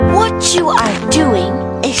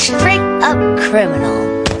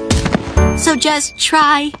criminal. So just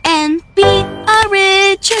try and be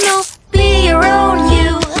original. Be your own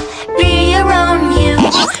you. Be your own you.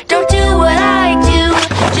 Don't do what I do.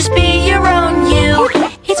 Just be your own you.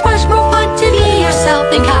 It's much more fun to be yourself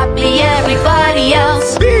than copy everybody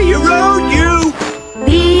else. Be your own you.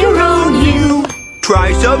 Be your own you.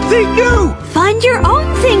 Try something new. Find your own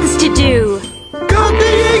things to do.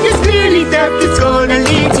 Copying is clearly theft. It's gonna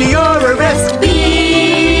lead to your